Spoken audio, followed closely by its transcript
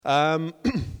Um,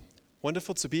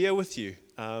 Wonderful to be here with you.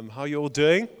 How are you all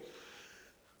doing?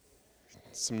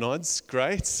 Some nods,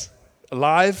 great.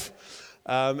 Alive.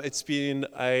 It's been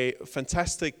a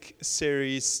fantastic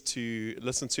series to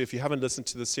listen to. If you haven't listened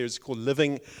to the series, it's called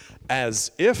Living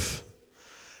as If.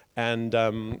 And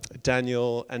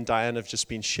Daniel and Diane have just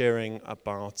been sharing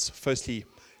about, firstly,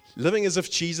 living as if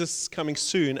Jesus is coming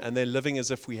soon, and then living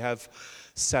as if we have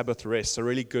Sabbath rest. So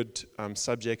really good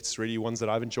subjects, really ones that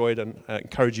I've enjoyed, and I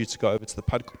encourage you to go over to the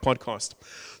podcast.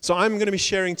 So I'm going to be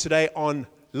sharing today on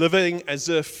living as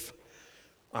if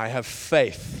I have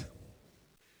faith.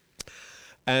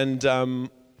 And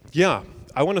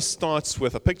I want to start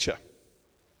with a picture.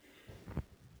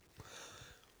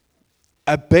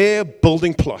 A bare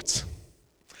building plot.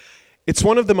 It's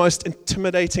one of the most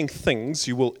intimidating things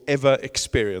you will ever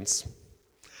experience.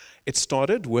 It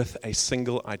started with a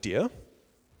single idea.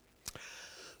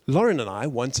 Lauren and I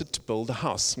wanted to build a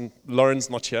house. And Lauren's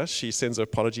not here. She sends her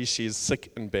apologies. She's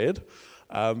sick in bed.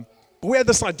 But we had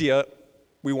this idea.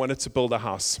 We wanted to build a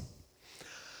house.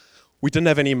 We didn't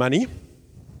have any money.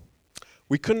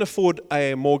 We couldn't afford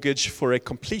a mortgage for a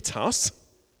complete house.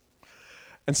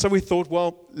 And so we thought,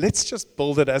 well, let's just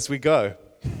build it as we go.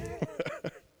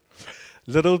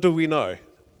 Little do we know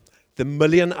the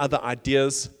million other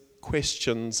ideas,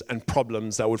 questions, and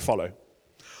problems that would follow.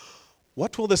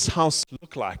 What will this house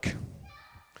look like?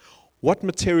 What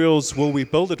materials will we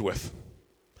build it with?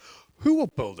 Who will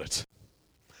build it?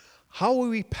 How will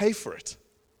we pay for it?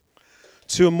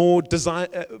 To a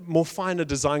more finer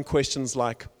design questions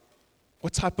like,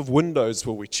 what type of windows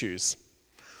will we choose?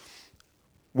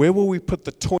 Where will we put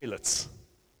the toilets?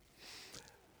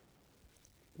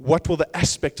 What will the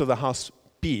aspect of the house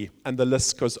be? And the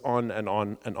list goes on and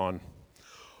on and on.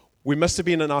 We must have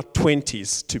been in our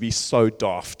 20s to be so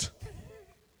daft.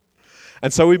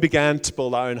 And so we began to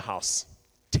build our own house,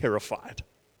 terrified.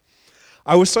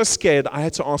 I was so scared I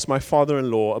had to ask my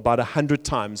father-in-law about 100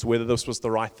 times whether this was the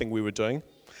right thing we were doing,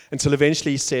 until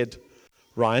eventually he said,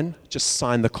 Ryan, just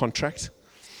sign the contract.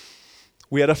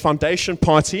 We had a foundation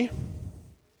party.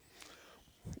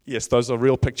 Yes, those are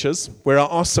real pictures, where I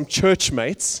asked some church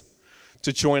mates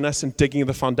to join us in digging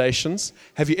the foundations.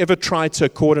 Have you ever tried to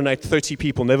coordinate 30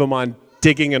 people, never mind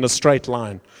digging in a straight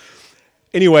line?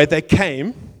 Anyway, they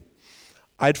came.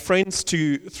 I had friends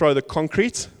to throw the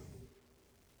concrete.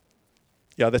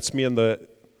 Yeah, that's me in the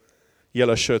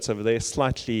yellow shirts over there,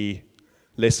 slightly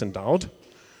less endowed.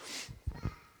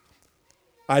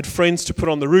 I had friends to put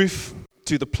on the roof,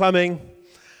 do the plumbing,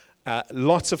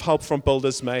 lots of help from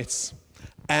builders' mates,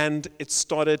 and it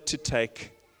started to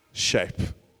take shape.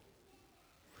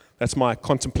 That's my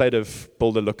contemplative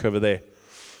builder look over there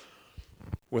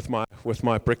with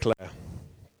my bricklayer.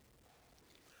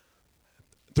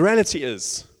 The reality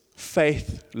is,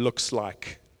 faith looks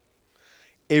like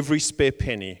every spare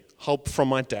penny, help from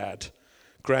my dad,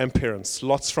 grandparents,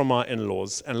 lots from my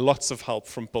in-laws, and lots of help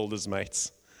from builders'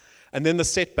 mates. And then the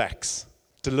setbacks,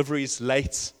 deliveries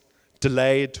late,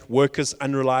 delayed, workers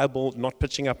unreliable, not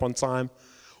pitching up on time,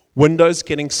 windows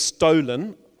getting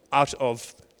stolen out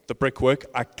of the brickwork,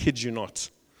 I kid you not.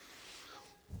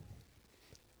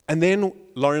 And then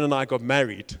Lauren and I got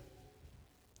married.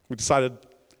 We decided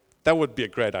that would be a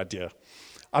great idea.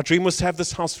 Our dream was to have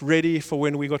this house ready for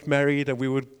when we got married and we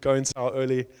would go into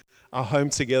our home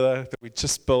together that we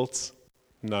just built.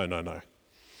 No.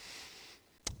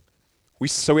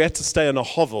 So we had to stay in a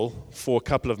hovel for a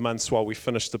couple of months while we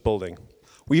finished the building.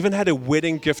 We even had a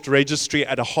wedding gift registry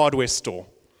at a hardware store.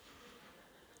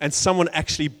 And someone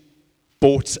actually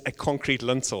bought a concrete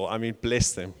lintel. I mean,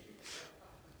 bless them.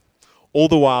 All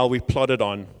the while we plodded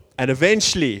on. And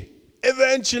eventually,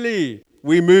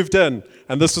 we moved in.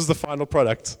 And this was the final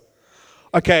product.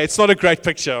 Okay, it's not a great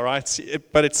picture, right?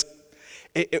 But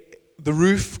the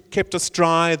roof kept us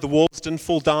dry. The walls didn't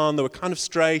fall down. They were kind of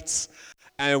straight.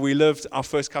 And we lived our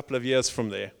first couple of years from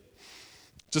there.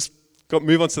 Just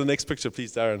move on to the next picture,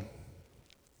 please, Darren.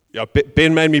 Yeah,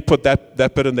 Ben made me put that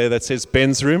bit in there that says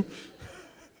Ben's room.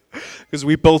 Because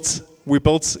we built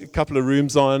a couple of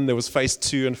rooms on. There was phase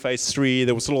 2 and phase 3.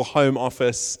 There was a little home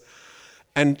office.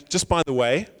 And just by the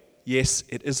way, yes,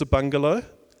 it is a bungalow.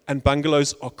 And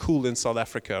bungalows are cool in South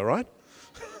Africa, right?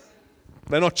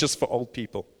 They're not just for old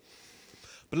people.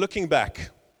 But looking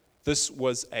back, this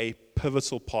was a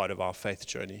pivotal part of our faith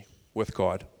journey with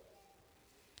God.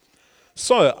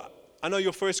 So, I know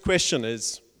your first question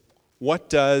is, what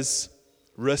does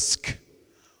risk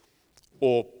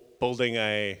or building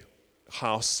a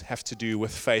house have to do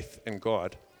with faith in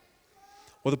God?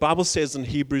 Well, the Bible says in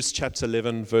Hebrews chapter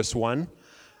 11, verse 1,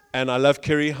 and I love,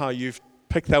 Kerry, how you've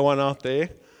picked that one out there.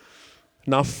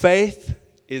 Now, faith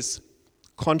is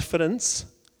confidence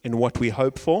in what we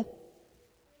hope for,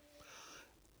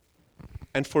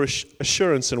 and for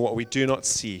assurance in what we do not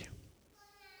see.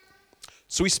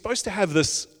 So we're supposed to have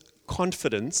this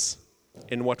confidence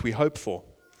in what we hope for.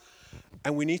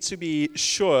 And we need to be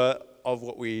sure of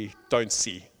what we don't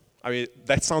see. I mean,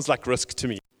 that sounds like risk to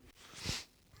me.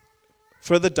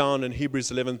 Further down in Hebrews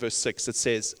 11, verse 6, it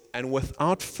says, "And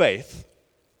without faith,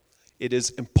 it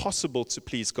is impossible to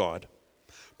please God,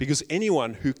 because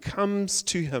anyone who comes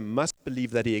to him must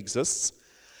believe that he exists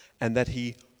and that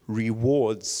he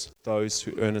rewards those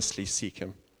who earnestly seek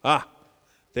him."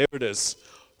 There it is.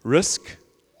 Risk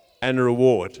and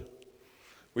reward.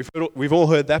 We've all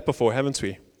heard that before, haven't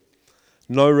we?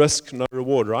 No risk, no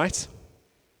reward, right?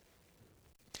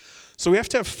 So we have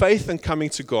to have faith in coming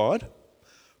to God,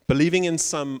 believing in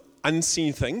some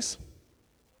unseen things,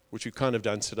 which we've kind of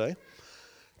done today,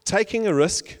 taking a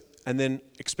risk, and then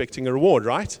expecting a reward,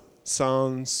 right?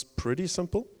 Sounds pretty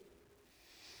simple.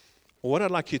 Well, what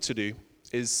I'd like you to do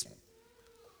is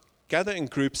gather in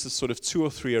groups of sort of 2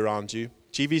 or 3 around you.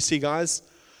 GVC guys,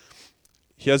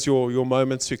 here's your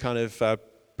moment to kind of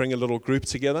bring a little group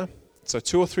together. So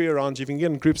 2 or 3 around you. You can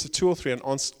get in groups of 2 or 3 and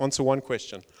answer one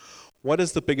question. What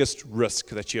is the biggest risk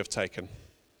that you have taken?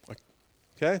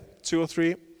 Okay, 2 or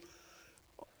 3.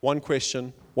 One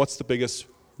question. What's the biggest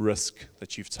risk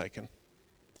that you've taken?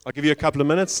 I'll give you a couple of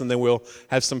minutes and then we'll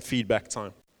have some feedback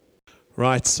time.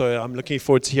 Right, so I'm looking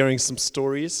forward to hearing some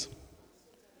stories.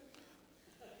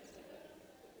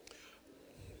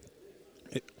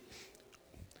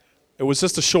 It was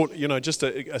just a short, just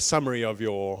a summary of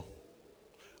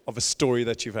a story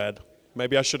that you've had.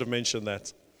 Maybe I should have mentioned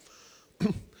that.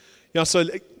 So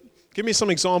give me some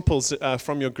examples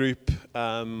from your group.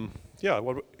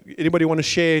 Anybody want to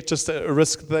share just a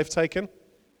risk that they've taken?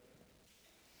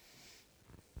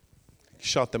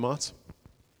 Shout them out.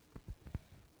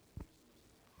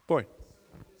 Boy.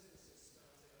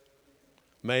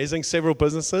 Amazing. Several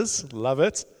businesses. Love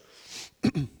it.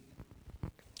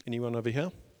 Anyone over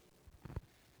here?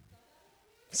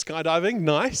 Skydiving.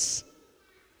 Nice.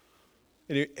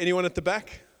 Anyone at the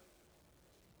back?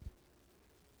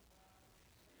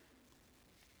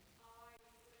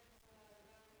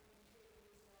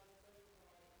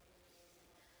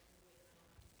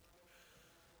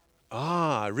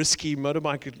 Risky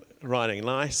motorbike riding.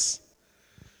 Nice.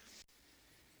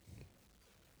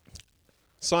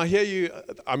 So I hear you.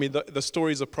 I mean, the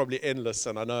stories are probably endless,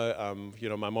 and I know,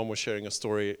 my mom was sharing a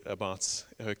story about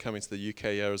her coming to the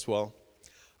UK here as well,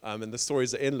 and the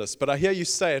stories are endless. But I hear you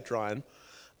say it, Ryan.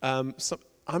 So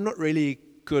I'm not really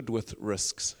good with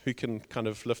risks. Who can kind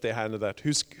of lift their hand to that?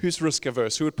 Who's risk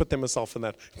averse? Who would put themselves in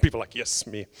that? People are like, yes,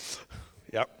 me.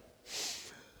 Yeah.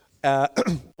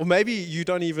 Or maybe you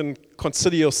don't even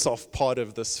consider yourself part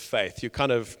of this faith. You're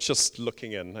kind of just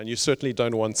looking in, and you certainly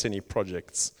don't want any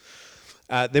projects.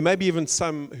 There may be even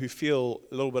some who feel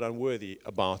a little bit unworthy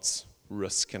about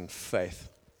risk and faith.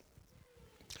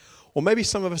 Or maybe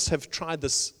some of us have tried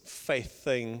this faith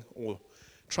thing or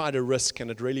tried a risk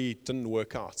and it really didn't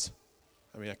work out.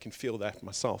 I mean, I can feel that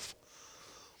myself.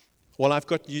 Well, I've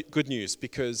got good news,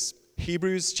 because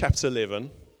Hebrews chapter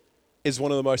 11 is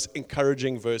one of the most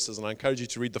encouraging verses, and I encourage you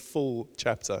to read the full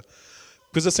chapter,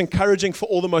 because it's encouraging for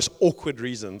all the most awkward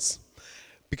reasons.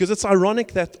 Because it's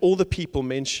ironic that all the people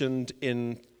mentioned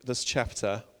in this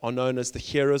chapter are known as the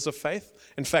heroes of faith.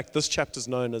 In fact, this chapter is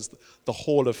known as the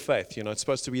Hall of Faith. It's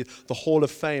supposed to be the Hall of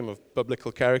Fame of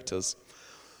biblical characters.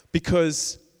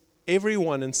 Because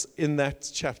everyone in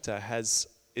that chapter has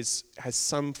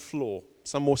some flaw,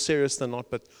 some more serious than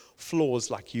not, but flaws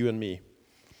like you and me.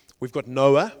 We've got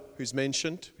Noah, who's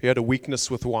mentioned, who had a weakness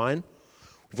with wine.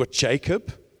 We've got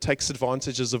Jacob, takes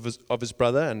advantages of his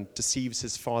brother and deceives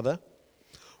his father.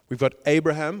 We've got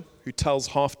Abraham, who tells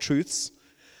half-truths,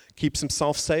 keeps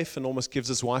himself safe and almost gives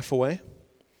his wife away.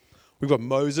 We've got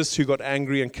Moses, who got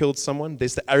angry and killed someone.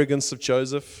 There's the arrogance of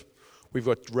Joseph. We've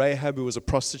got Rahab, who was a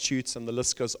prostitute, and the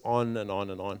list goes on and on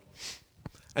and on.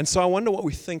 And so I wonder what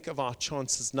we think of our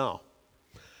chances now.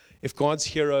 If God's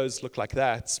heroes look like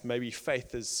that, maybe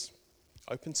faith is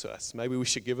open to us. Maybe we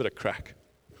should give it a crack.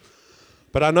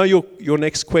 But I know your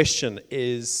next question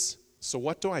is, so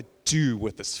what do I do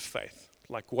with this faith?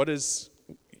 Like, what is,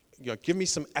 give me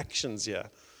some actions here.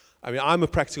 I mean, I'm a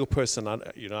practical person.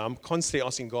 I'm constantly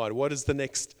asking God, what is the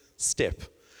next step?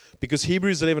 Because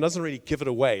Hebrews 11 doesn't really give it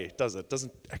away, does it? It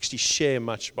doesn't actually share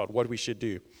much about what we should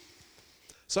do.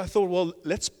 So I thought, well,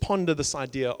 let's ponder this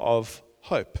idea of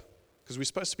hope, because we're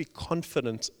supposed to be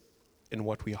confident in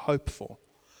what we hope for.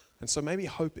 And so maybe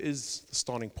hope is the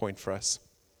starting point for us.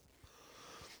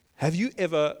 Have you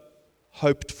ever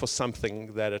hoped for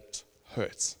something that it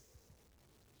hurts?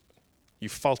 You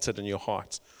felt it in your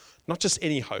heart. Not just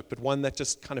any hope, but one that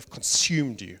just kind of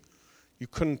consumed you. You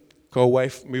couldn't go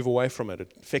away, move away from it.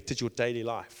 It affected your daily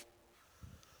life.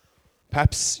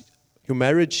 Perhaps your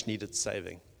marriage needed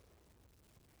saving.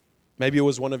 Maybe it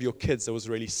was one of your kids that was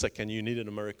really sick and you needed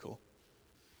a miracle.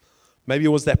 Maybe it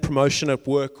was that promotion at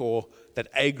work or that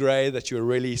A grade that you were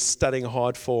really studying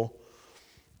hard for.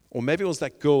 Or maybe it was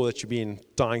that girl that you've been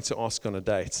dying to ask on a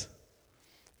date.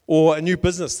 Or a new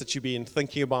business that you've been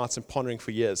thinking about and pondering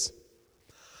for years.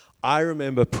 I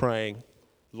remember praying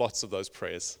lots of those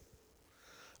prayers.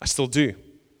 I still do.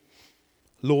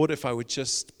 Lord, if I would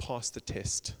just pass the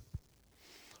test.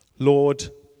 Lord,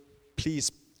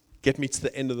 please get me to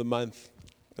the end of the month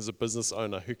as a business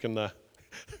owner. Who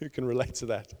can relate to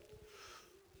that?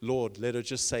 Lord, let her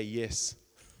just say yes.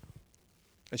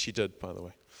 And she did, by the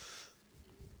way.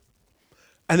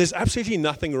 And there's absolutely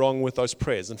nothing wrong with those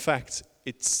prayers. In fact,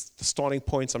 it's the starting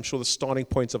point, I'm sure the starting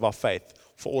point of our faith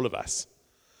for all of us.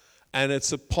 And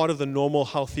it's a part of the normal,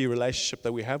 healthy relationship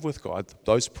that we have with God.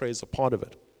 Those prayers are part of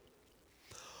it.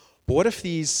 But what if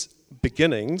these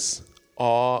beginnings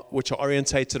which are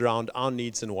orientated around our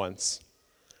needs and wants,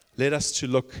 led us to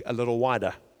look a little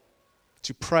wider,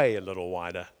 to pray a little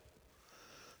wider,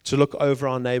 to look over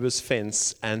our neighbor's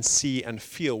fence and see and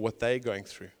feel what they're going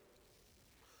through,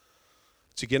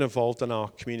 to get involved in our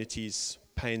community's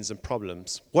pains and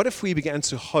problems? What if we began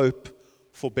to hope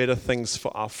for better things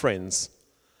for our friends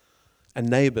and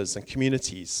neighbors and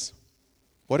communities?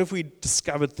 What if we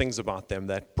discovered things about them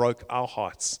that broke our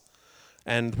hearts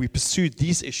and we pursued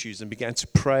these issues and began to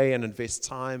pray and invest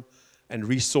time and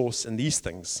resource in these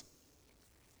things?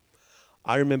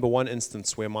 I remember one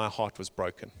instance where my heart was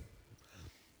broken.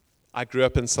 I grew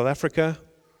up in South Africa.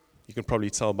 You can probably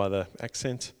tell by the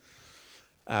accent.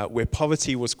 Where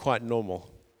poverty was quite normal.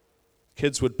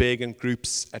 Kids would beg in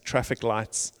groups at traffic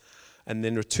lights and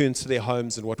then return to their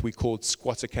homes in what we called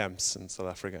squatter camps in South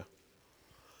Africa.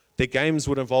 Their games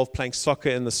would involve playing soccer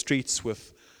in the streets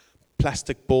with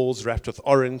plastic balls wrapped with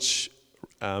orange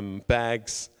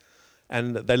bags,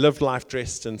 and they lived life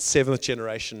dressed in seventh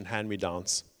generation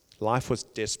hand-me-downs. Life was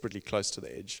desperately close to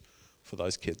the edge for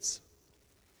those kids.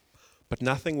 But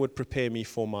nothing would prepare me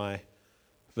for my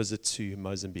visit to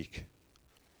Mozambique.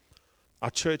 Our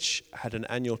church had an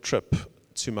annual trip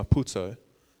to Maputo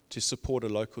to support a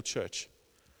local church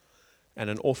and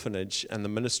an orphanage and the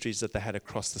ministries that they had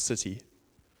across the city.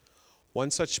 One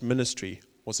such ministry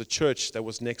was a church that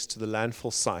was next to the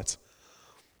landfill site,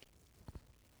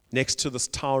 next to this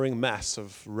towering mass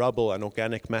of rubble and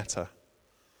organic matter,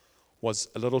 was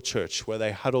a little church where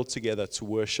they huddled together to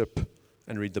worship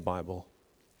and read the Bible.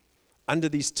 Under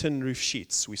these tin roof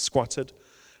sheets, we squatted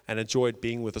and enjoyed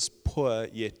being with this poor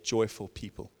yet joyful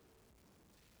people.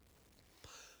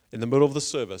 In the middle of the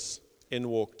service, in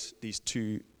walked these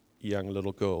two young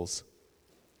little girls.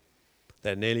 They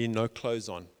had nearly no clothes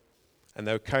on, and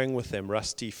they were carrying with them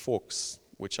rusty forks,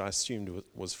 which I assumed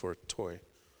was for a toy.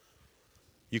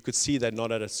 You could see they'd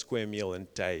not had a square meal in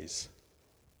days.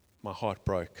 My heart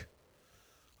broke.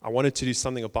 I wanted to do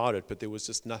something about it, but there was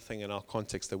just nothing in our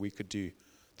context that we could do.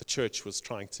 The church was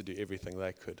trying to do everything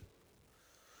they could.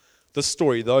 This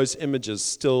story, those images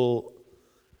still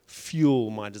fuel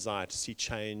my desire to see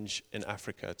change in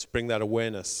Africa, to bring that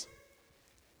awareness.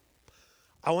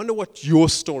 I wonder what your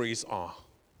stories are.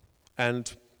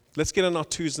 And let's get on our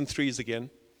 2s and 3s again.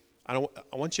 I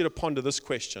want you to ponder this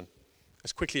question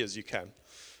as quickly as you can.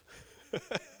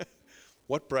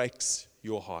 What breaks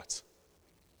your heart?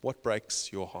 What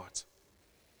breaks your heart?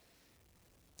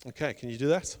 Okay, can you do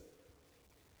that?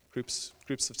 Groups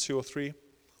of 2 or 3.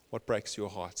 What breaks your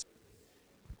heart?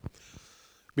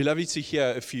 It'd be lovely to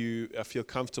hear if you feel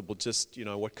comfortable, just,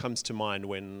 what comes to mind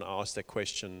when I ask that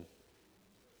question,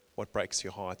 what breaks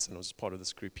your heart? And it was part of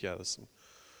this group here. There's some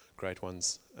great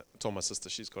ones. I told my sister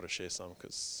she's got to share some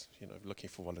because, looking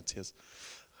for volunteers.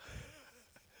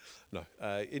 No.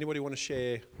 Anybody want to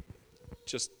share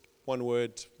just one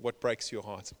word, what breaks your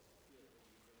heart?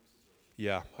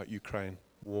 Yeah, Ukraine,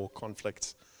 war,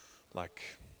 conflict, like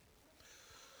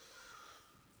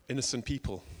innocent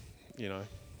people,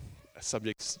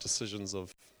 subject to decisions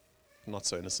of not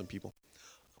so innocent people.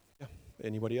 Yeah.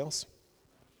 Anybody else?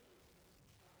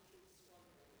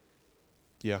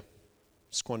 Yeah.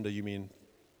 Squander, you mean?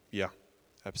 Yeah,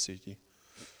 absolutely.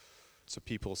 So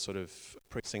people sort of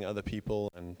oppressing other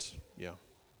people and, yeah.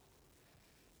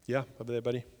 Yeah, over there,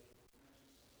 buddy.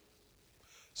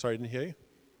 Sorry, I didn't hear you.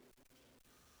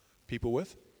 People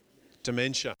with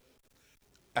dementia.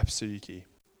 Absolutely.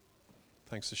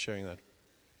 Thanks for sharing that.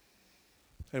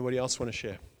 Anybody else want to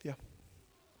share? Yeah.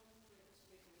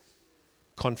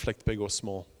 Conflict, big or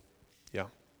small. Yeah.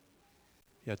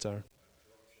 Yeah, Darren.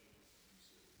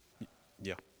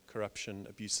 Yeah, corruption,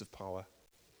 abuse of power.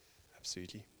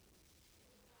 Absolutely.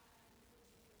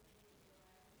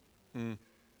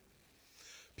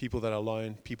 People that are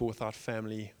alone, people without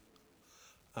family,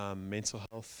 mental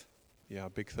health. Yeah,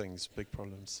 big things, big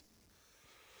problems.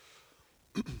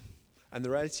 And the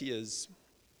reality is,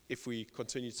 if we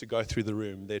continue to go through the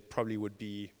room, there probably would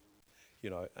be,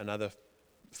 another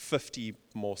 50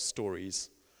 more stories.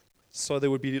 So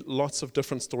there would be lots of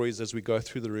different stories as we go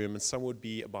through the room, and some would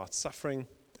be about suffering,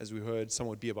 as we heard. Some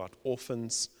would be about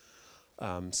orphans.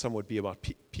 Some would be about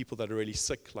people that are really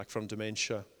sick, like from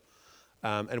dementia.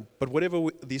 But whatever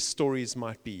these stories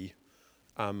might be,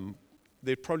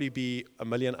 there'd probably be a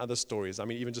million other stories. I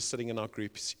mean, even just sitting in our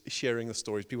group, sharing the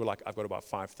stories, people are like, I've got about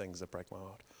 5 things that break my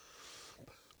heart.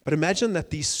 But imagine that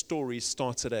these stories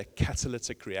started a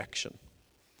catalytic reaction,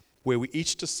 where we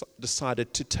each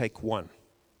decided to take one,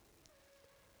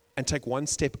 and take one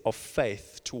step of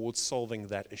faith towards solving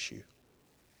that issue.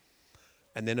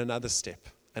 And then another step,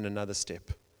 and another step.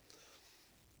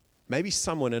 Maybe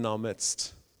someone in our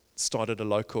midst started a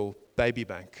local baby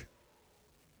bank.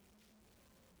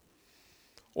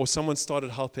 Or someone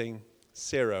started helping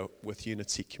Sarah with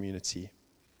Unity Community,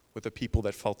 with the people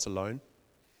that felt alone.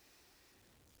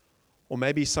 Or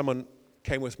maybe someone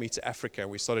came with me to Africa and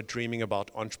we started dreaming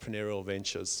about entrepreneurial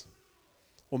ventures.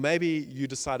 Or maybe you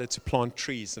decided to plant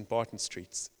trees in Barton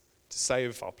Streets to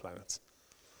save our planet.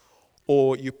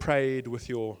 Or you prayed with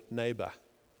your neighbor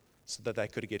so that they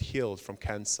could get healed from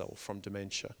cancer or from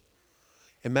dementia.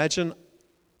 Imagine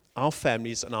our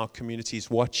families and our communities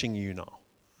watching you now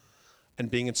and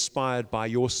being inspired by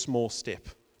your small step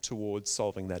towards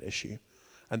solving that issue.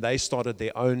 And they started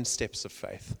their own steps of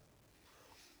faith.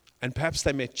 And perhaps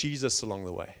they met Jesus along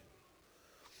the way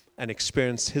and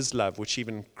experienced his love, which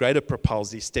even greater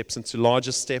propels these steps into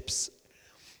larger steps.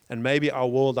 And maybe our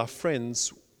world, our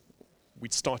friends,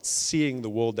 we'd start seeing the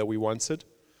world that we wanted.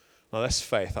 Now that's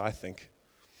faith, I think.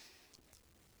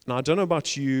 Now I don't know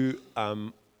about you,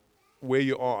 where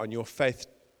you are on your faith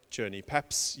journey.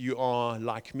 Perhaps you are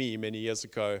like me many years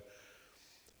ago,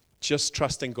 just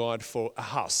trusting God for a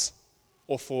house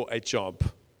or for a job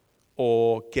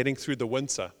or getting through the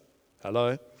winter.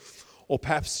 Hello? Or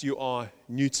perhaps you are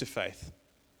new to faith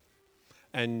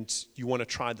and you want to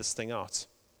try this thing out.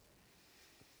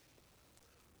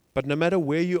 But no matter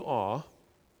where you are,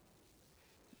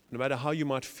 no matter how you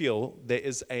might feel,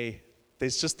 there's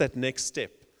just that next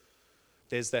step.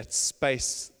 There's that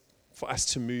space for us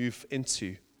to move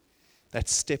into. That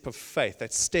step of faith,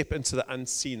 that step into the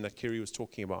unseen that Kiri was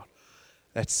talking about.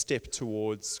 That step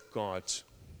towards God.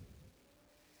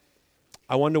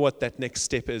 I wonder what that next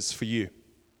step is for you.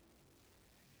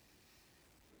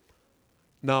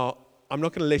 Now, I'm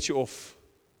not going to let you off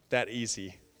that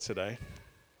easy today.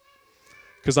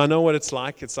 Because I know what it's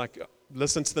like. It's like,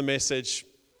 listen to the message.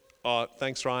 Oh,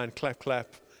 thanks, Ryan. Clap,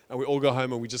 clap. And we all go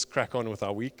home and we just crack on with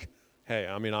our week. Hey,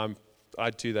 I mean,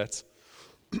 I'd do that.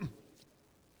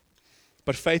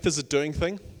 But faith is a doing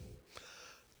thing.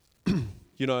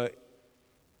 The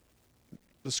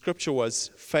scripture was,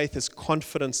 faith is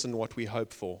confidence in what we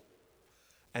hope for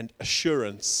and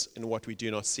assurance in what we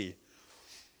do not see.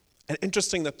 And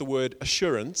interesting that the word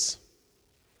assurance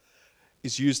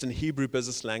is used in Hebrew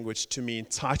business language to mean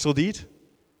title deed.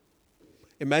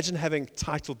 Imagine having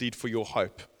title deed for your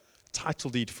hope,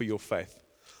 title deed for your faith.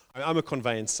 I'm a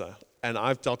conveyancer, and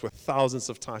I've dealt with thousands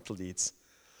of title deeds.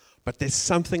 But there's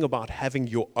something about having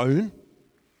your own.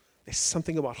 There's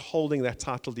something about holding that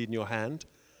title deed in your hand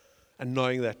and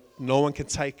knowing that no one can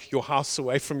take your house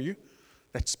away from you,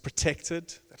 that's protected,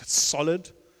 that it's solid.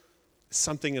 There's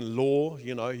something in law,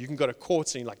 you can go to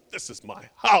court and you're like, this is my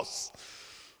house.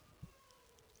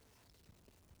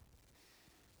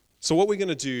 So what we're going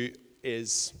to do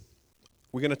is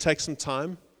we're going to take some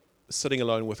time sitting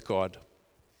alone with God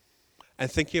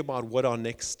and thinking about what our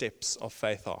next steps of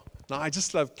faith are. Now, I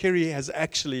just love, Kerry has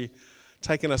actually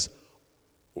taken us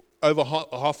over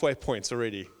halfway points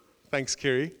already. Thanks,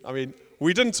 Kerry. I mean,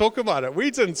 we didn't talk about it.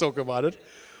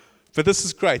 But this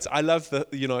is great. I love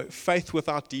that, faith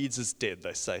without deeds is dead,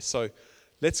 they say. So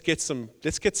let's get some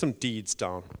deeds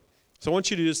down. So I want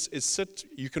you to just sit.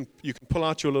 You can pull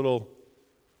out your little,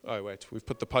 oh wait, we've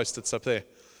put the Post-its up there.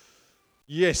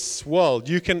 Yes, well,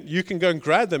 you can go and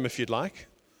grab them if you'd like.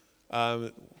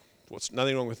 What's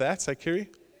nothing wrong with that, say Kerry?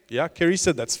 Yeah, Kerry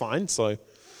said that's fine. So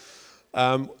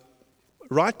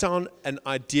write down an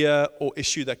idea or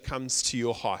issue that comes to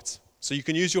your heart. So you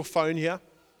can use your phone here.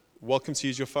 Welcome to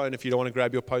use your phone if you don't want to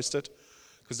grab your Post-it.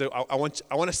 Because I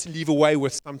want us to leave away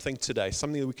with something today,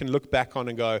 something that we can look back on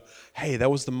and go, hey, that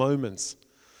was the moment.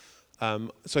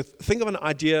 So think of an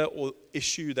idea or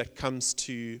issue that comes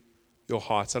to your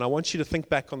heart. And I want you to think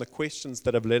back on the questions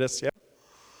that have led us here.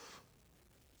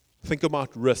 Think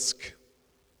about risk,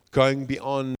 going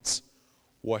beyond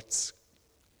what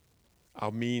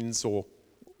our means or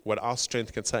what our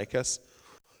strength can take us.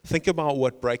 Think about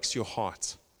what breaks your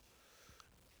heart.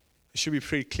 It should be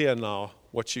pretty clear now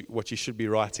what you should be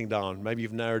writing down. Maybe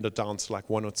you've narrowed it down to like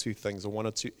one or two things or one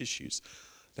or two issues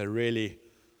that really.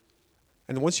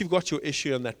 And once you've got your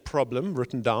issue and that problem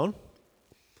written down,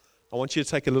 I want you to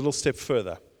take a little step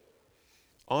further.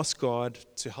 Ask God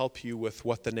to help you with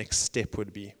what the next step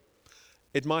would be.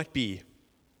 It might be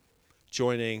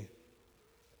joining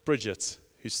Bridget,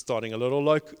 who's starting a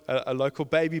local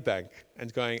baby bank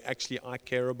and going, actually, I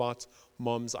care about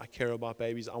moms, I care about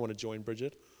babies, I want to join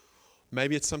Bridget.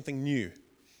 Maybe it's something new.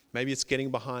 Maybe it's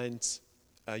getting behind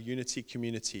a Unity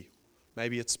community.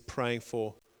 Maybe it's praying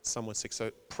for someone sick.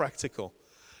 So practical.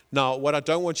 Now, what I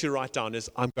don't want you to write down is,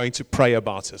 I'm going to pray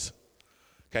about it.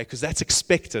 Okay, because that's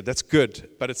expected. That's good,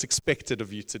 but it's expected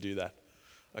of you to do that.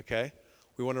 Okay?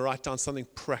 We want to write down something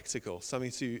practical,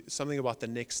 something about the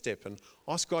next step, and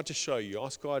ask God to show you.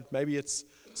 Ask God, maybe it's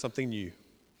something new.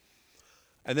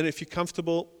 And then if you're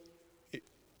comfortable,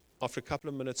 after a couple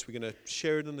of minutes, we're going to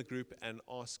share it in the group and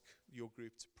ask your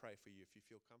group to pray for you if you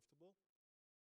feel comfortable.